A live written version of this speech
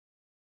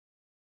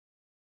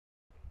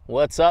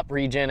What's up,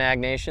 Regen Ag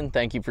Nation?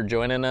 Thank you for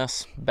joining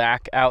us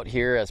back out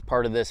here as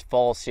part of this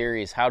fall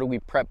series. How do we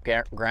prep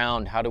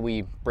ground? How do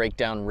we break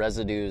down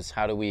residues?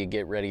 How do we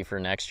get ready for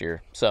next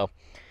year? So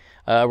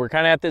we're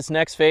kind of at this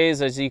next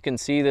phase. As you can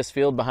see, this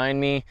field behind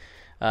me,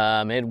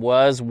 it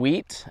was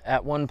wheat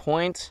at one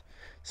point.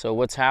 So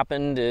what's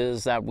happened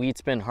is that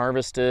wheat's been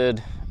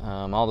harvested.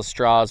 All the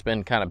straw has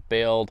been kind of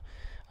baled,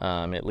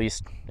 at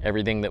least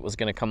everything that was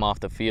going to come off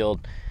the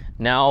field.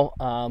 Now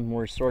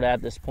we're sort of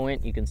at this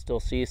point. You can still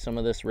see some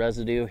of this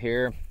residue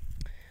here.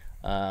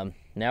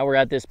 Now we're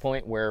at this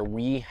point where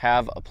we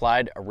have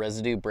applied a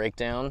residue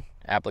breakdown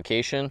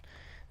application.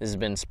 This has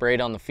been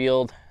sprayed on the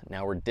field.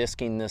 Now we're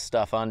disking this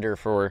stuff under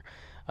for,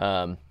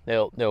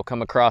 they'll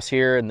come across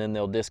here and then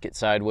they'll disc it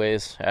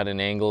sideways at an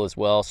angle as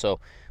well.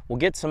 So we'll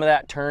get some of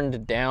that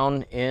turned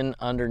down in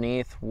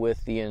underneath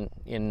with the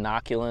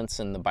inoculants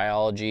and the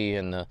biology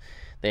and the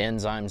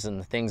enzymes and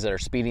the things that are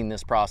speeding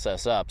this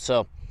process up.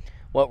 So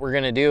what we're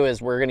going to do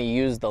is we're going to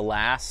use the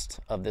last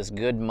of this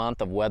good month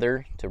of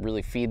weather to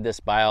really feed this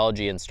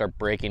biology and start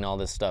breaking all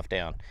this stuff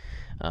down.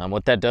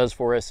 What that does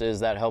for us is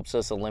that helps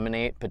us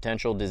eliminate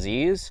potential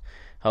disease,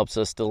 helps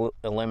us to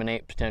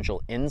eliminate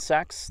potential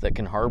insects that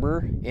can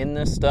harbor in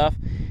this stuff,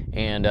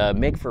 and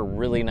make for a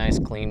really nice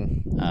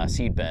clean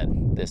seed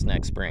bed this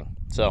next spring.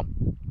 So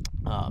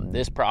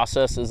this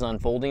process is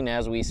unfolding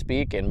as we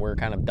speak, and we're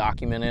kind of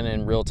documenting it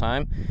in real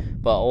time.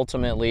 But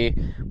ultimately,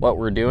 what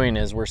we're doing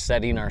is we're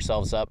setting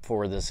ourselves up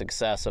for the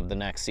success of the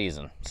next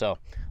season. So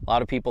a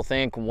lot of people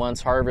think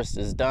once harvest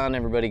is done,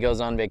 everybody goes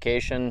on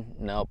vacation.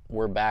 Nope,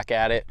 we're back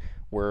at it.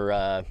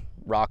 We're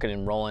rocking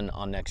and rolling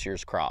on next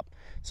year's crop.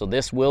 So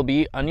this will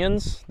be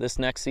onions this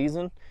next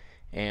season,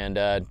 and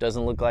it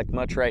doesn't look like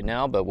much right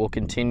now, but we'll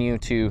continue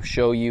to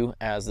show you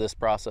as this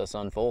process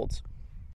unfolds.